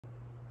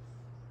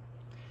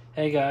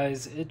Hey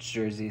guys, it's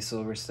Jersey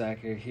Silver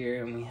Stacker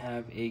here, and we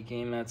have a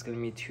game that's going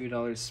to be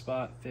 $2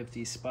 spot,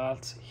 50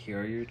 spots.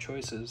 Here are your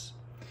choices.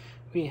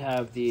 We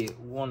have the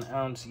 1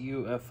 ounce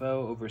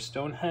UFO over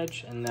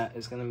Stonehenge, and that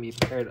is going to be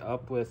paired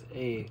up with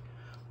a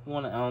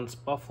 1 ounce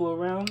Buffalo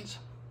round.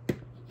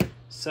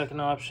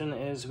 Second option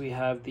is we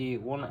have the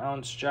 1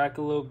 ounce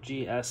Jackalope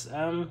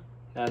GSM.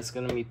 That's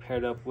going to be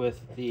paired up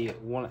with the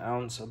 1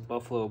 ounce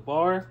Buffalo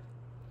Bar.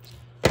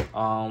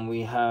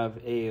 We have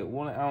a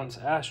 1 ounce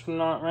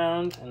astronaut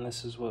round, and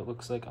this is what it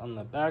looks like on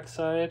the back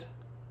side,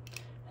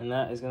 and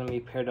that is going to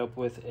be paired up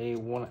with a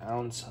 1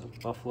 ounce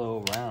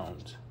buffalo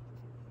round.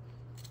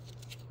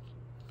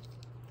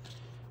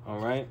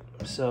 Alright,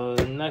 so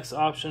the next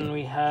option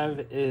we have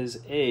is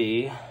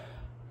a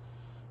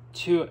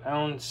 2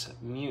 ounce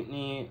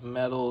Mutiny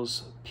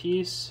Metals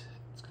piece.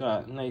 It's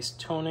got nice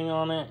toning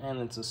on it, and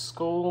it's a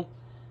skull,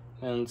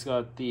 and it's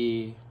got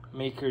the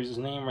maker's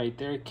name right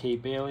there, K.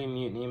 Bailey,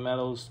 Mutiny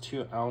Metals,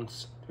 2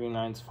 ounce,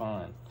 3/9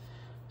 fine.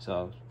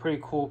 So,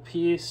 pretty cool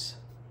piece.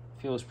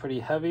 Feels pretty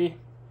heavy.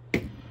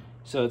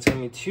 So, it's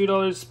going to be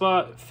 $2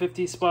 spot,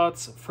 50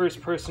 spots.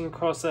 First person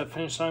across that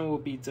finish line will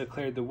be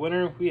declared the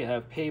winner. We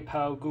have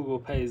PayPal, Google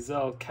Pay,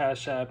 Zelle,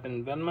 CashApp,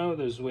 and Venmo.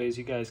 There's ways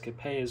you guys could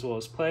pay as well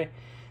as play.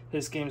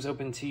 This game's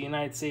open to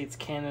United States,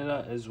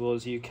 Canada, as well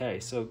as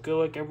UK. So, good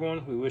luck,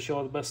 everyone. We wish you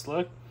all the best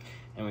luck,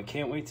 and we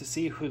can't wait to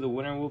see who the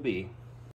winner will be.